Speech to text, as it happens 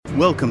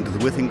Welcome to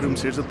the With Ingram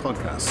series of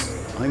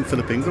podcasts. I'm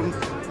Philip Ingram,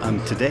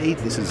 and today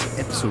this is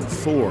episode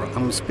 4, and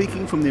I'm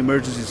speaking from the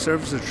Emergency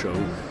Services Show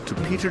to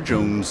Peter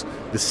Jones,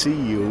 the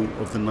CEO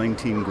of the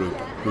 19 Group,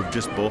 who've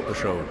just bought the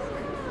show.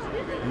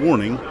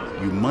 Warning,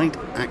 you might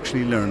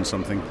actually learn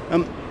something.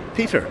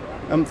 Peter,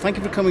 thank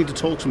you for coming to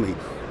talk to me.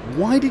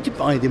 Why did you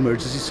buy the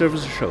Emergency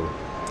Services Show?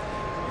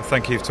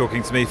 Thank you for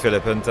talking to me,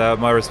 Philip, and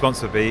my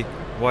response would be,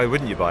 why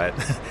wouldn't you buy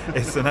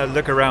it?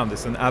 Look around,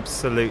 it's an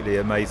absolutely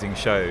amazing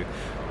show.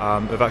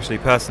 I've actually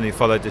personally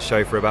followed this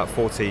show for about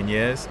 14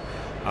 years.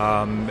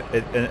 And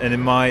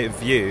in my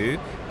view,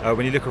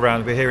 when you look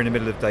around, we're here in the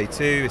middle of day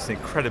 2, it's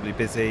incredibly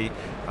busy,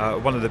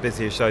 one of the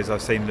busiest shows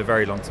I've seen in a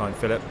very long time,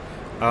 Philip.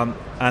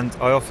 And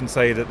I often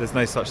say that there's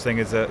no such thing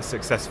as a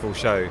successful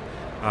show.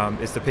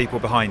 It's the people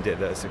behind it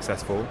that are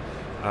successful.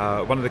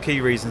 One of the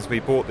key reasons we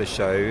bought this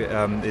show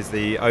is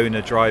the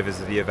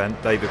owner-drivers of the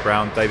event, David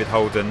Brown, David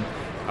Holden,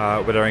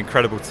 with our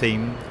incredible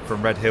team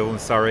from Red Hill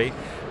and Surrey,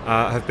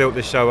 have built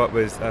this show up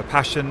with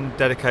passion,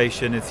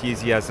 dedication,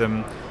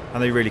 enthusiasm,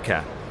 and they really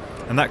care.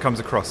 And that comes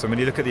across. And when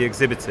you look at the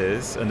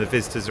exhibitors and the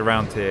visitors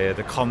around here,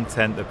 the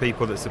content, the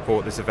people that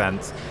support this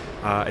event,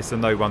 it's a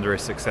no wonder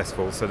it's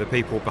successful. So the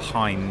people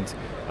behind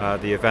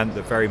the event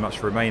that very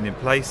much remain in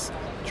place,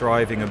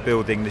 driving and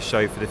building the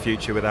show for the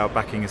future with our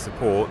backing and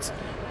support,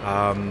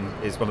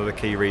 is one of the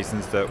key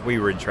reasons that we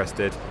were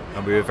interested,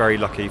 and we were very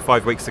lucky.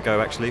 5 weeks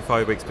ago, actually,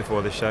 5 weeks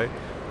before the show,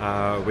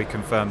 we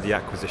confirmed the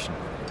acquisition.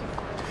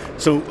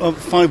 So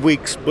 5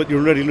 weeks, but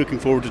you're already looking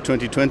forward to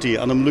 2020,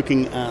 and I'm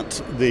looking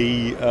at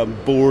the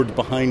board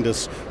behind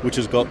us, which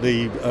has got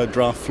the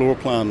draft floor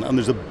plan, and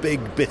there's a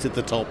big bit at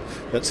the top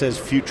that says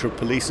future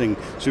policing.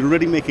 So you're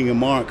already making a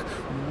mark.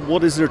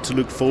 What is there to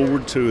look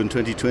forward to in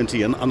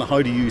 2020, and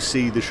how do you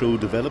see the show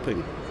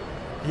developing?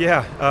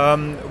 Yeah,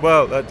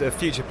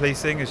 future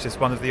policing is just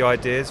one of the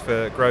ideas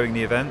for growing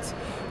the event.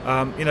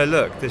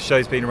 Look, this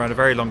show's been around a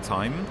very long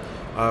time.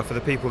 For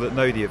the people that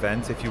know the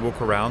event, if you walk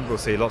around, we'll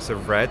see lots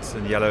of red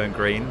and yellow and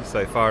green,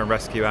 so fire and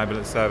rescue,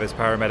 ambulance service,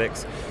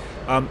 paramedics.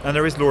 And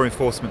there is law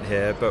enforcement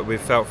here, but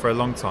we've felt for a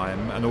long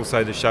time, and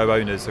also the show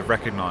owners have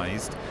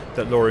recognised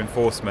that law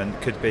enforcement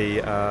could be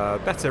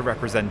better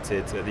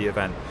represented at the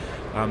event.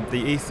 The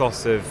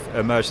ethos of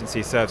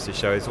Emergency Services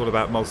Show is all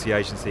about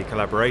multi-agency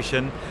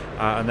collaboration,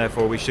 and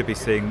therefore we should be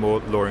seeing more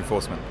law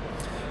enforcement.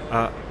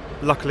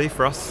 Luckily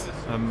for us,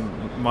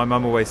 my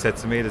mum always said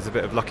to me there's a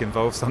bit of luck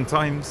involved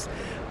sometimes,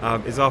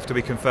 is after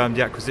we confirmed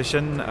the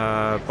acquisition,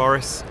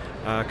 Boris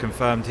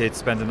confirmed he'd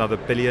spend another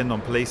 $1 billion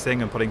on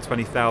policing and putting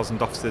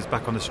 20,000 officers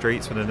back on the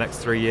streets for the next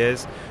 3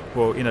 years.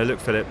 Well, look,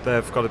 Philip,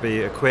 they've got to be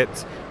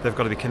equipped, they've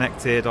got to be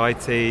connected,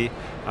 IT,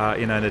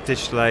 in a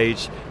digital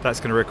age. That's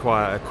going to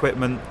require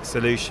equipment,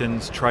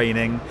 solutions,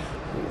 training.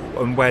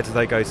 And where do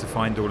they go to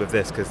find all of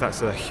this? Because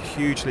that's a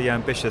hugely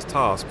ambitious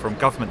task from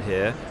government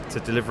here to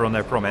deliver on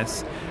their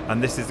promise.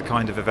 And this is the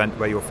kind of event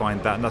where you'll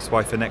find that. And that's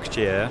why for next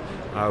year,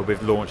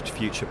 we've launched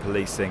Future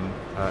Policing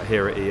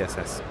here at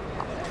ESS.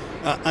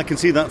 I can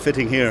see that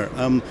fitting here,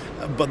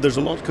 but there's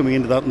a lot coming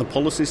into that in the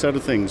policy side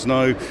of things.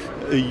 Now,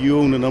 you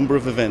own a number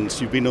of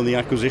events. You've been on the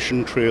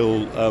acquisition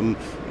trail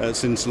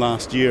since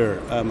last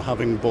year,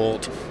 having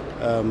bought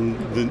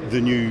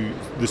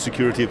the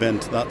security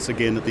event. That's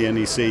again at the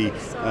NEC,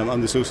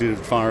 and the associated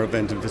fire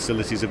event and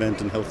facilities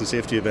event and health and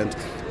safety event.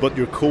 But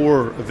your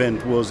core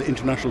event was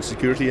International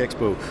Security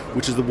Expo,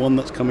 which is the one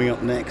that's coming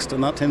up next,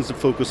 and that tends to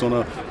focus on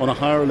a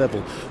higher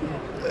level.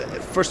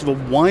 First of all,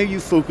 why are you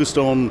focused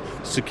on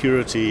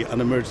security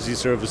and emergency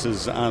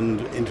services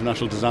and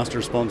international disaster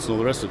response and all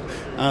the rest of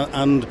it?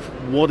 And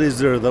what is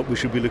there that we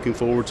should be looking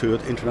forward to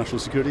at International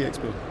Security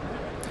Expo?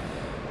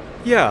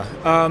 Yeah,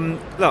 I'm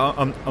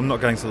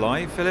not going to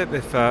lie, Philip.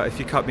 If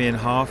you cut me in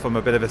half, I'm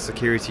a bit of a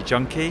security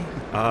junkie.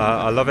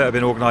 I love it. I've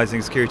been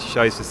organising security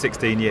shows for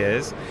 16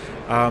 years.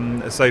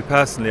 So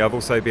personally, I've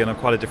also been on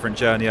quite a different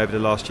journey over the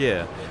last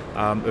year.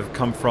 I've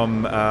come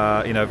from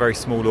a very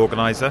small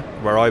organiser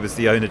where I was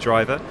the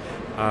owner-driver.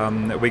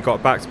 We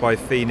got backed by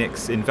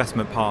Phoenix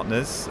Investment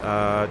Partners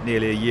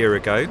nearly a year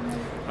ago.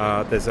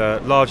 There's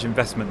a large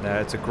investment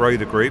there to grow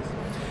the group.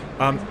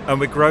 And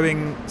we're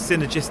growing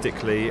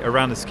synergistically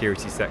around the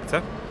security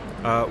sector.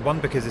 One,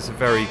 because it's a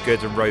very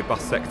good and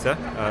robust sector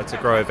to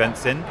grow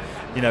events in.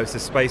 It's a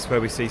space where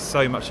we see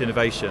so much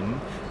innovation,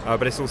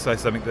 but it's also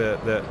something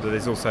that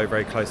is also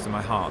very close to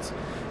my heart.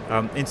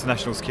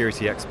 International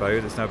Security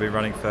Expo, that's now been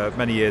running for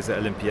many years at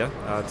Olympia,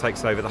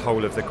 takes over the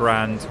whole of the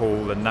Grand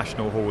Hall and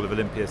National Hall of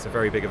Olympia. It's a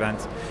very big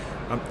event.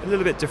 A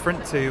little bit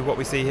different to what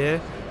we see here.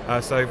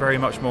 So very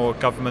much more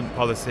government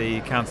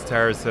policy,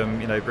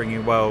 counter-terrorism,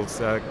 bringing world's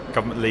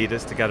government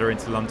leaders together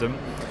into London.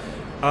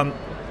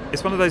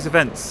 It's one of those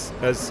events,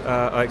 as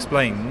I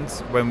explained,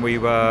 when we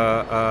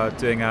were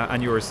doing our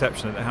annual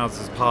reception at the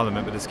Houses of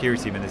Parliament with the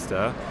Security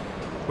Minister,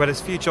 where there's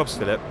few jobs,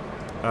 Philip,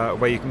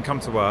 where you can come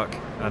to work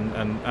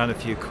and earn a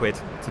few quid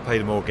to pay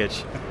the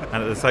mortgage,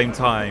 and at the same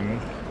time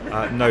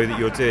know that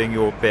you're doing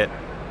your bit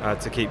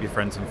to keep your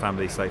friends and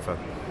family safer.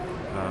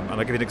 And I'll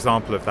give you an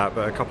example of that,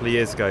 but a couple of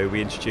years ago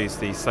we introduced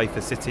the Safer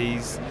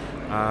Cities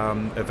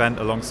event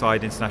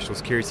alongside International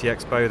Security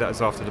Expo. That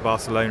was after the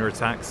Barcelona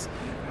attacks.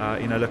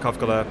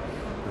 Look,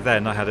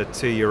 then I had a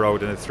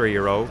 2-year-old and a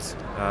 3-year-old.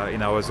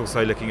 I was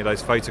also looking at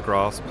those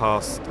photographs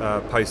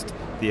post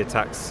the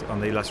attacks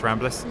on the Las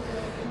Ramblas,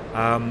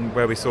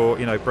 where we saw,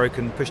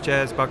 broken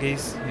pushchairs,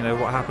 buggies.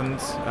 What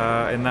happened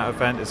in that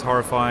event is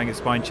horrifying, it's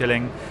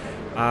spine-chilling.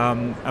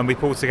 And we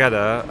pulled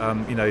together,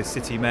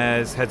 city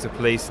mayors, heads of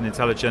police and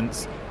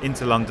intelligence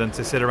into London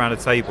to sit around a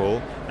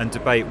table and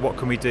debate what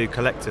can we do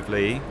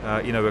collectively,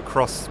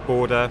 across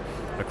border,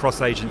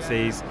 across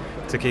agencies,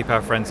 to keep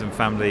our friends and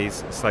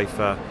families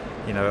safer,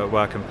 at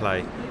work and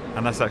play.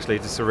 And that's actually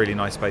just a really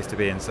nice space to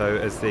be in. So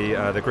as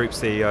the group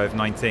CEO of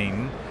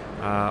 19,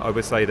 I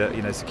would say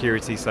that,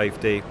 security,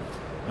 safety,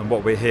 and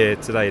what we're here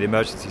today, the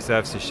Emergency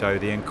Services Show,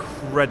 the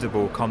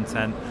incredible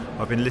content.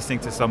 I've been listening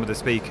to some of the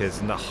speakers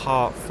and the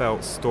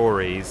heartfelt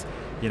stories,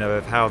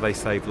 of how they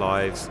save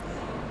lives,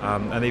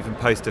 and even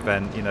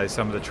post-event,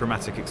 some of the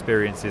traumatic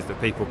experiences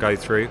that people go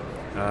through.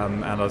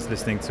 And I was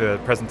listening to a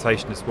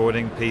presentation this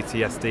morning,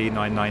 PTSD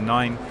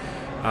 999,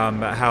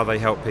 about how they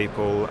help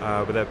people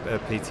with their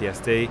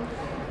PTSD,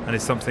 and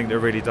it's something that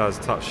really does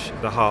touch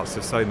the hearts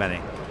of so many.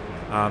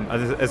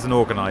 As an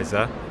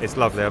organiser, it's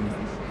lovely.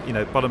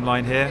 Bottom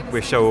line here,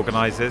 we're show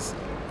organisers,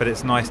 but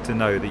it's nice to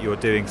know that you're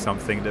doing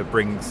something that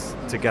brings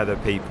together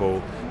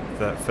people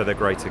for the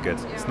greater good.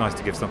 It's nice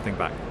to give something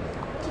back.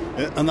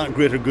 And that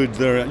greater good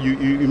there,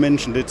 you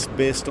mentioned it's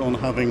based on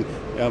having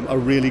a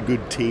really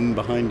good team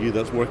behind you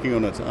that's working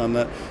on it. And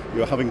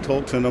having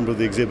talked to a number of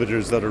the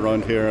exhibitors that are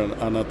around here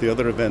and at the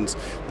other events,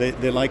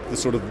 they like the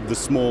sort of the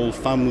small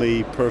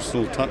family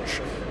personal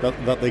touch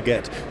that they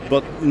get.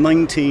 But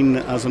 19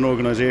 as an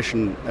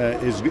organisation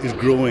is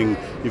growing.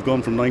 You've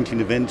gone from 19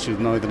 events, you've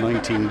now the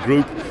 19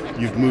 group,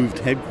 you've moved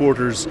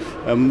headquarters.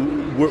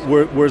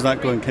 Where's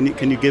that going?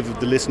 Can you give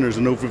the listeners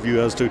an overview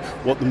as to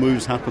what the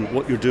moves happened,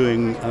 what you're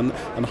doing, and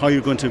how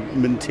you're going to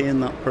maintain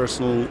that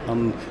personal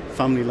and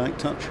family-like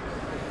touch?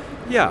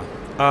 Yeah.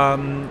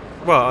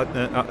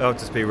 I'll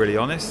just be really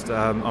honest.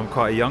 I'm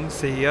quite a young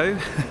CEO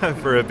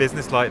for a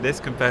business like this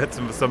compared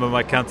to some of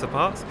my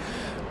counterparts.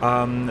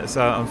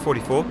 So I'm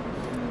 44,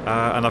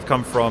 and I've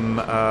come from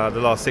the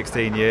last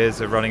 16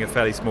 years of running a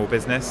fairly small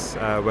business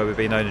where we've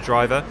been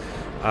owner-driver.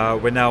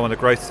 We're now on a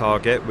growth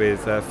target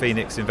with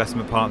Phoenix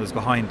Investment Partners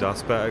behind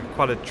us, but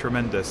quite a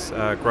tremendous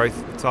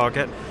growth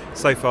target.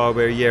 So far,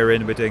 we're a year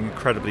in, we're doing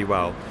incredibly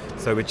well.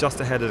 So we're just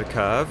ahead of the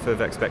curve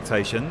of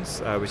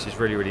expectations, which is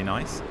really, really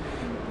nice.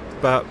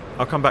 But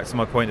I'll come back to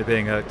my point of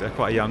being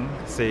quite a young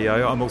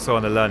CEO. I'm also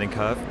on a learning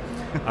curve.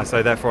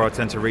 So therefore I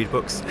tend to read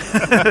books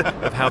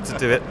of how to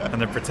do it and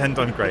then pretend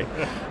I'm great.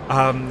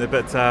 I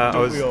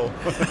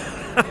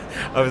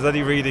was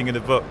only reading in a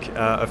book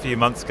a few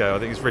months ago, I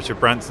think it's Richard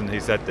Branson who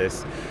said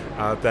this,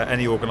 that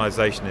any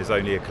organisation is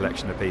only a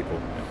collection of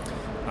people.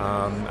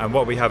 And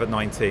what we have at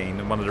 19,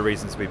 and one of the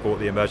reasons we bought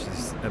the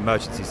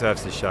Emergency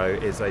Services Show,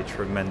 is a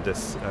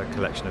tremendous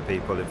collection of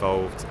people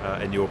involved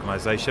in the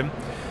organisation.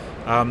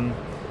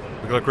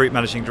 We've got a group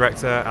managing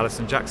director,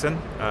 Alison Jackson,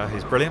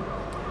 who's brilliant.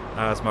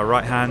 As my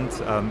right hand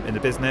in the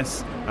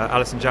business.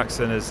 Alison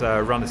Jackson has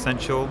run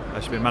Essential.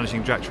 She's been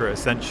managing director at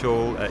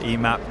Essential, at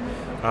EMAP.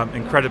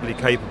 Incredibly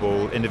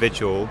capable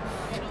individual.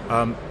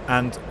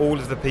 And all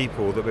of the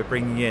people that we're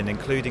bringing in,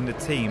 including the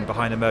team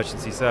behind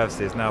Emergency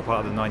Services, now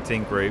part of the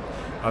 19 group,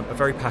 are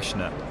very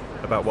passionate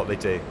about what they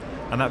do.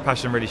 And that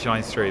passion really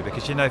shines through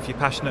because, if you're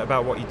passionate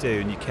about what you do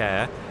and you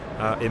care,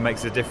 it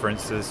makes a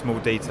difference to the small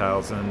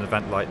details in an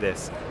event like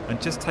this.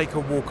 And just take a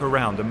walk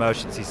around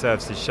Emergency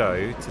Services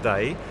Show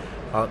today.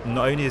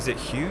 Not only is it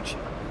huge,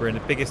 we're in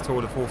the biggest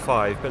hall of Hall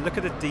 5, but look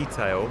at the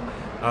detail,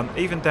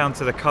 even down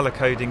to the colour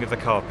coding of the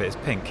carpet. It's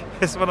pink.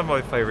 It's one of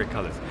my favourite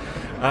colours.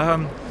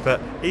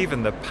 But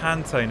even the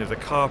Pantone of the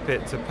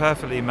carpet to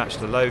perfectly match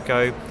the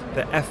logo,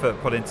 the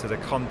effort put into the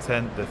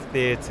content, the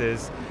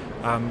theatres,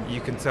 you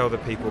can tell the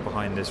people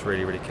behind this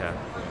really, really care.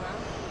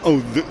 Oh,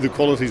 the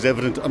quality is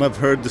evident, and I've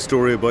heard the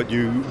story about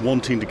you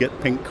wanting to get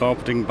pink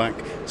carpeting back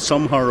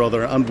somehow or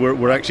other, and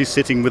we're actually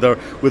sitting with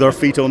our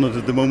feet on it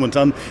at the moment.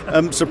 And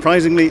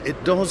surprisingly,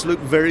 it does look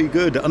very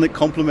good, and it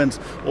complements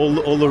all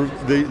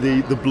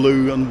the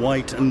blue and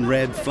white and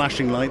red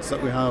flashing lights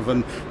that we have,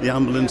 and the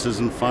ambulances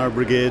and fire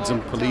brigades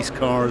and police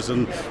cars,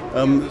 and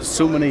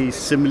so many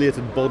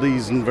simulated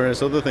bodies and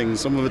various other things.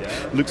 Some of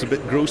it looks a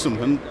bit gruesome,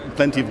 and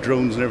plenty of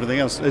drones and everything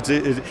else.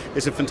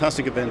 It's a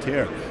fantastic event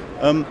here.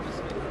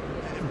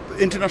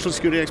 International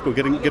Security Expo,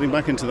 getting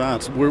back into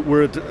that,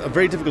 we're at a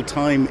very difficult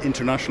time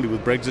internationally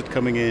with Brexit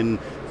coming in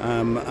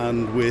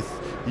and with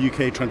the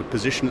UK trying to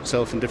position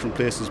itself in different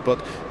places,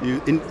 but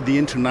in the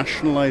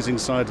internationalising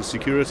side of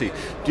security,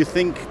 do you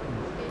think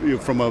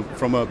from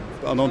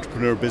an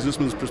entrepreneur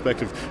businessman's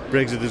perspective,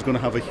 Brexit is going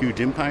to have a huge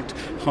impact?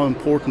 How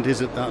important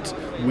is it that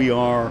we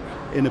are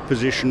in a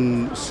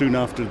position soon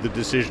after the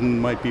decision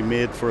might be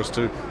made for us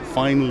to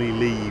finally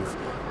leave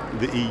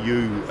the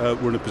EU,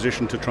 we're in a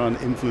position to try and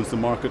influence the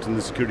market and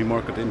the security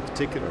market in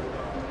particular?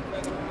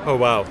 Oh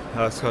wow,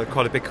 that's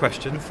quite a big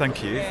question.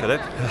 Thank you,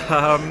 Philip.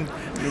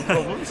 No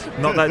problems.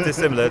 Not that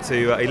dissimilar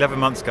to 11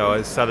 months ago.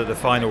 I sat at the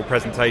final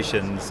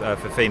presentations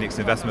for Phoenix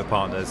Investment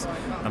Partners,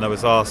 and I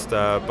was asked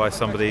by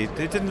somebody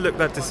who didn't look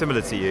that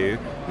dissimilar to you,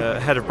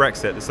 head of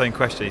Brexit, the same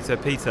question. He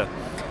said, Peter,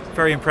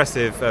 very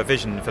impressive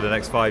vision for the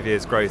next 5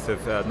 years growth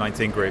of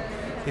 19 Group.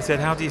 He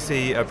said, how do you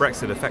see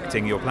Brexit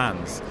affecting your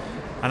plans?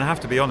 And I have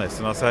to be honest,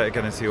 and I'll say it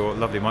again into your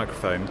lovely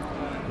microphone,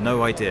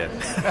 no idea.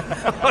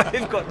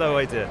 I've got no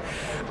idea.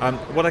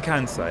 What I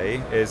can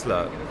say is,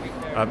 look,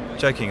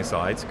 joking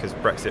aside, because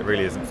Brexit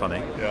really isn't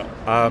funny,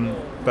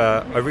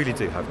 but I really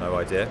do have no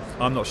idea.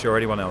 I'm not sure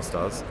anyone else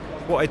does.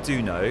 What I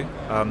do know,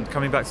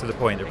 coming back to the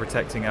point of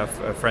protecting our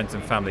friends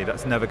and family,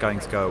 that's never going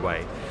to go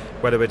away.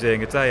 Whether we're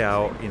doing a day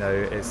out,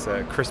 it's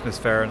a Christmas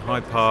fair in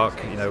Hyde Park,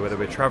 whether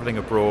we're travelling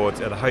abroad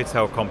at a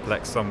hotel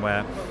complex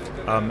somewhere,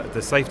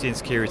 the safety and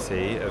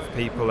security of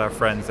people, our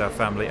friends, our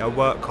family, our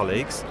work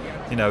colleagues.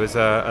 As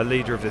a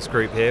leader of this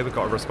group here, we've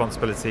got a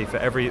responsibility for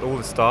all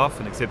the staff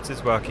and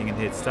exhibitors working in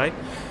here today.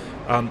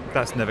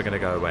 That's never going to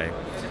go away.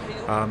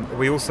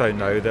 We also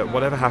know that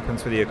whatever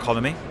happens with the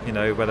economy,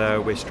 whether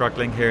we're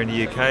struggling here in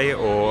the UK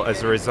or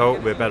as a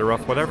result we're better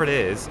off, whatever it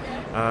is,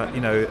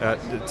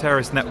 the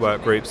terrorist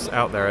network groups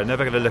out there are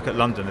never going to look at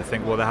London and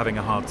think, well, they're having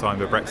a hard time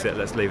with Brexit,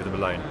 let's leave them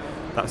alone.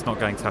 That's not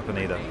going to happen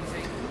either.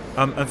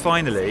 And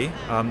finally,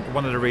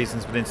 one of the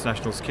reasons with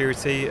international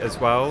security as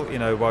well,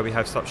 why we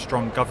have such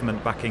strong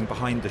government backing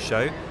behind the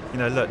show.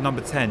 Look,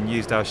 Number 10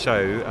 used our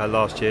show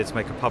last year to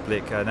make a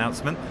public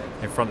announcement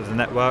in front of the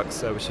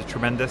networks, which is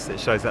tremendous.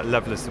 It shows that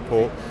level of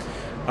support.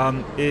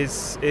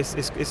 Is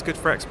good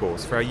for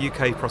exports, for our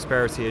UK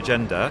prosperity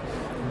agenda.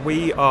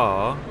 We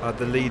are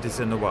the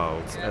leaders in the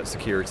world at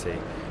security.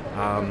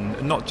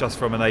 Not just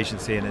from an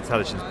agency and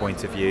intelligence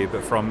point of view,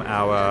 but from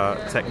our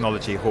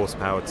technology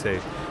horsepower too.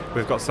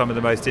 We've got some of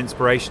the most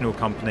inspirational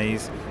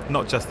companies,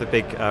 not just the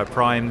big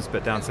primes,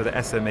 but down to the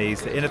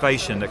SMEs. The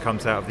innovation that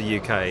comes out of the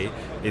UK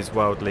is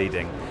world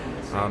leading.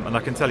 And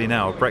I can tell you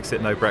now, Brexit,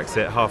 no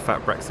Brexit,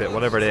 half-fat Brexit,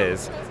 whatever it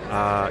is,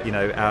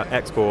 our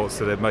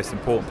exports are the most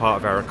important part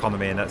of our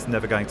economy, and that's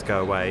never going to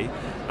go away.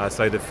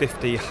 So the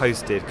 50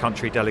 hosted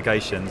country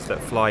delegations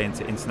that fly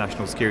into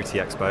International Security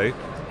Expo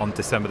on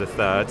December the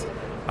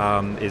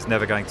 3rd is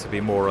never going to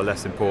be more or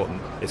less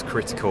important. It's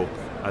critical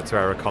to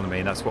our economy,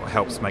 and that's what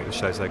helps make the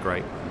show so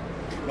great.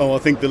 Oh, I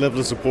think the level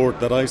of support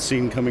that I've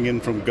seen coming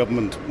in from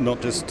government, not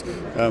just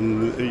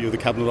the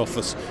Cabinet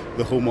Office,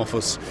 the Home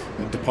Office,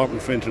 the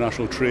Department for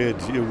International Trade,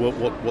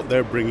 what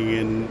they're bringing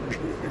in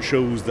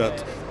shows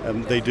that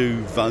they do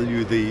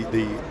value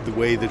the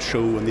way the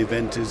show and the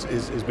event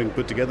is being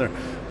put together.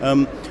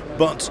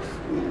 But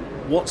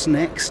what's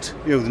next?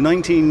 The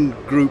 19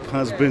 Group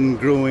has been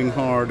growing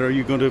hard. Are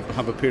you going to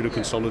have a period of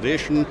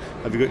consolidation?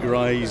 Have you got your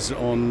eyes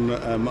on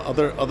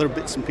other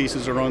bits and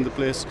pieces around the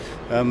place?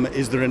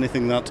 Is there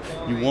anything that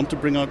you want to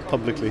bring out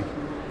publicly?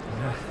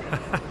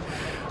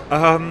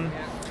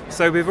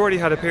 So we've already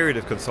had a period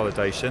of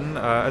consolidation.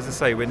 As I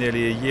say, we're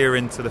nearly a year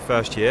into the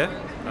first year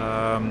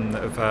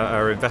of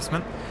our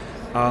investment.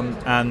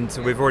 And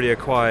we've already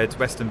acquired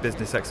Western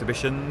Business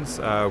Exhibitions,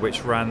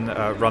 which run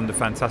the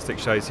fantastic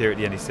shows here at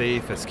the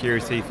NEC for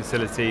security,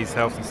 facilities,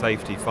 health and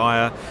safety,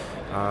 fire,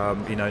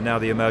 now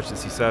the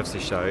emergency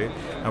services show.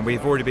 And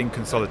we've already been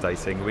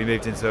consolidating. We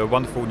moved into a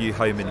wonderful new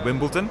home in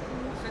Wimbledon,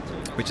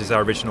 which is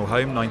our original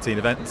home, 19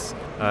 events,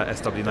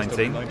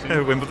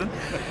 SW19, Wimbledon.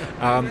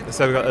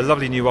 So we've got a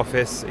lovely new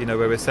office, where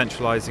we're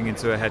centralising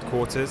into a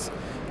headquarters.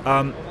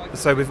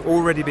 So we've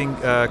already been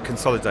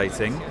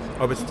consolidating.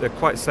 I would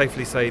quite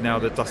safely say now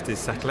the dust is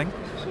settling.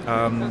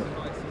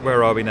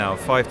 Where are we now?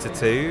 5 to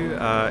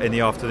 2 in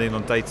the afternoon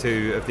on day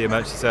 2 of the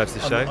Emergency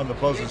Services show. And the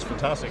buzz is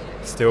fantastic.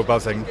 Still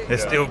buzzing.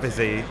 It's still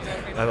busy.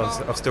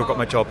 I've still got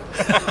my job.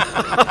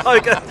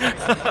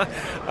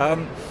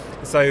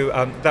 So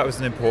that was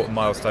an important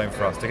milestone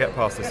for us to get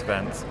past this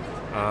event.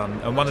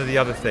 And one of the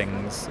other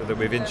things that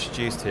we've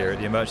introduced here at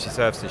the Emergency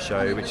Services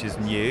show, which is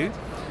new,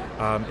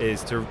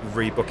 is to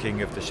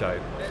rebooking of the show.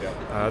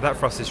 That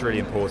for us is really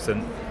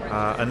important,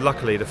 and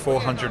luckily the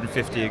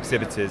 450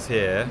 exhibitors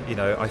here,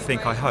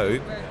 I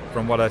hope,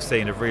 from what I've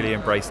seen, have really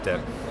embraced it.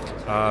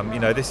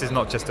 This is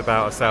not just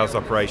about a sales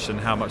operation,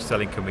 how much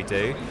selling can we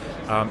do.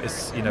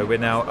 We're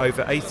now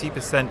over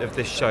 80% of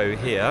this show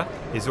here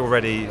is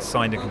already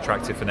signed and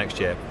contracted for next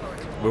year.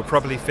 We'll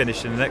probably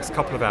finish in the next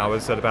couple of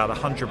hours at about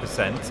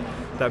 100%.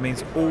 That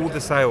means all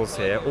the sales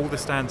here, all the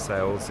stand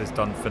sales is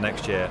done for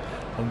next year.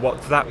 And what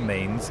that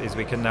means is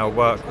we can now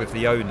work with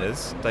the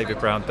owners, David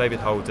Brown, David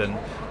Holden,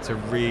 to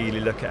really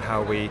look at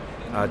how we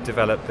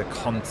develop the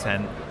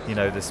content,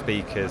 the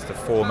speakers, the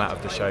format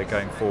of the show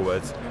going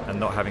forward, and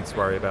not having to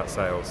worry about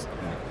sales.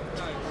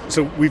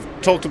 So we've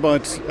talked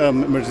about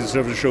Emergency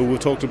Services Show, we've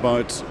talked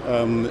about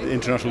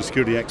International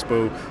Security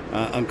Expo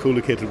and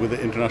co-located with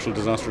the International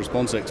Disaster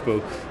Response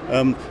Expo.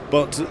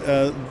 But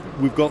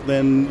we've got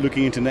then,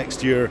 looking into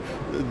next year,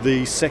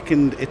 the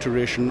second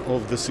iteration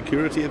of the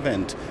security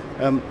event.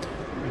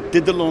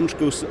 Did the launch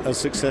go as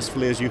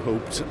successfully as you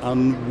hoped,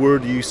 and where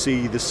do you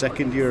see the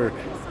second year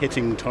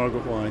hitting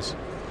target-wise?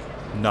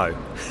 No,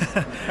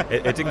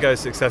 it didn't go as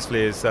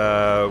successfully as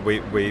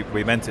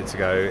we meant it to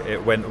go.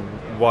 It went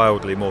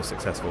wildly more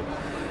successful.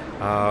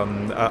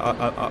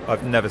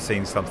 I've never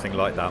seen something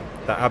like that.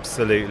 That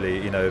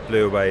absolutely,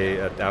 blew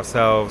away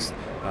ourselves.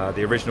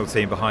 The original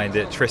team behind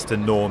it,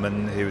 Tristan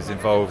Norman, who was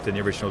involved in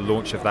the original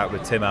launch of that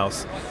with Tim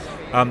House.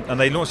 And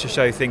they launched a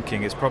show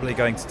thinking it's probably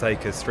going to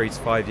take us 3 to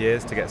 5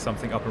 years to get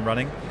something up and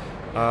running.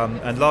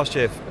 And last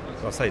year,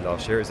 it was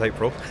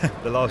April,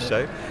 the last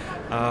show,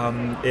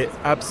 it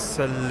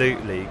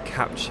absolutely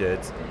captured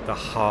the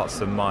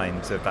hearts and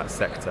minds of that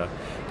sector.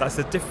 That's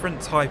a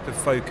different type of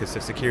focus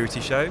of security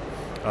show.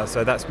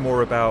 So that's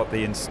more about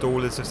the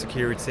installers of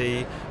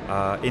security,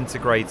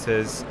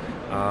 integrators,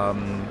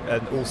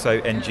 and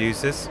also end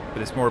users,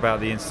 but it's more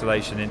about the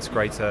installation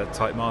integrator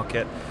type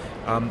market.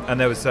 And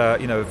there was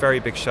a very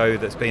big show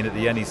that's been at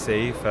the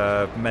NEC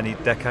for many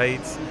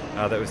decades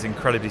that was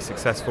incredibly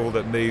successful,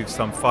 that moved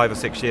some 5 or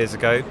 6 years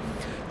ago.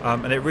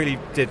 And it really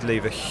did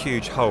leave a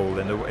huge hole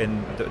in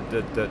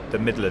the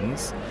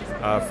Midlands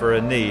for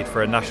a need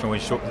for a national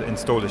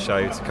installer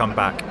show to come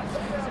back.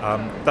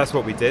 That's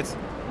what we did.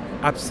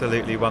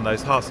 Absolutely won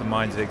those hearts and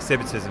minds of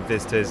exhibitors and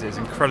visitors. It was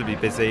incredibly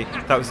busy.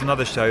 That was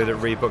another show that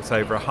rebooked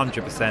over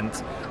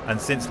 100%, and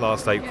since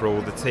last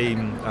April the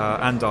team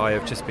and I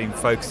have just been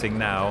focusing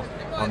now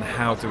on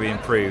how do we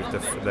improve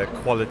the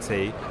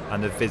quality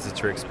and the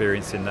visitor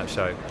experience in that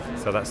show.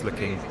 So that's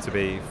looking to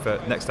be,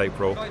 for next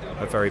April,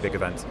 a very big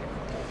event.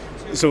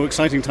 So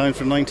exciting time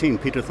for 19.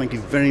 Peter, thank you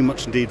very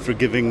much indeed for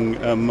giving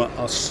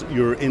us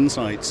your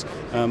insights,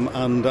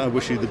 and I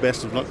wish you the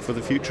best of luck for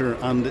the future,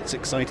 and it's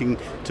exciting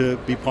to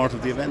be part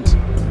of the event.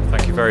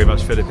 Thank you very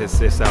much, Philip.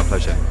 It's our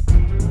pleasure.